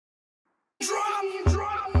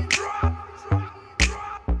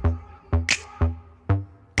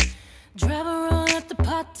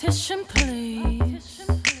partition, please.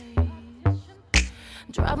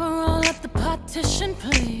 Drive her all up the partition,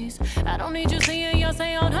 please. I don't need you seeing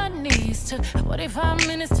Yonsei on her knees. Took 45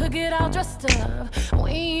 minutes to get all dressed up. We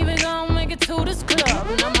ain't even gonna make it to this club.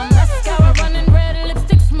 Now my mascara running red,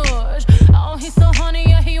 lipstick smudge. Oh, he's so honey,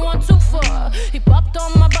 yeah, he want too far. He popped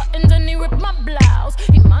on my buttons and he ripped my blouse.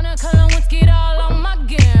 He Monica Lewinsky'd all on my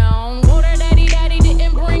gown. Whoa, that daddy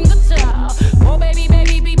didn't bring the towel. Oh, baby,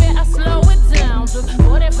 I slow it down. Took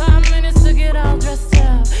 45 minutes to get all dressed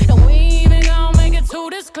up. And we ain't even gonna make it to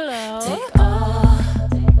this club. Take all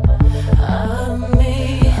of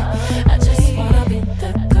me. I just wanna be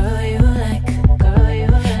the girl you like,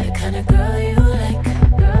 the kind of girl you like.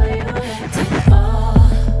 Take all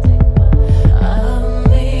of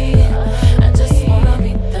me. I just wanna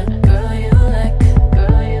be the girl you like,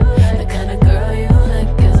 the kind of girl you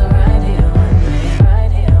like. Is right here with me,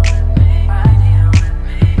 right here with me, right here with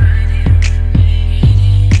me, right here with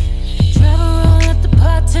me. Travel roll up the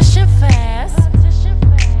partition fast.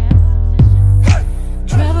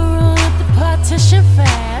 Partition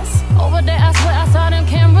fast. Over there, I swear I saw them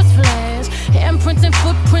cameras flash. Handprints and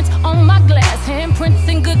footprints on my glass. Hand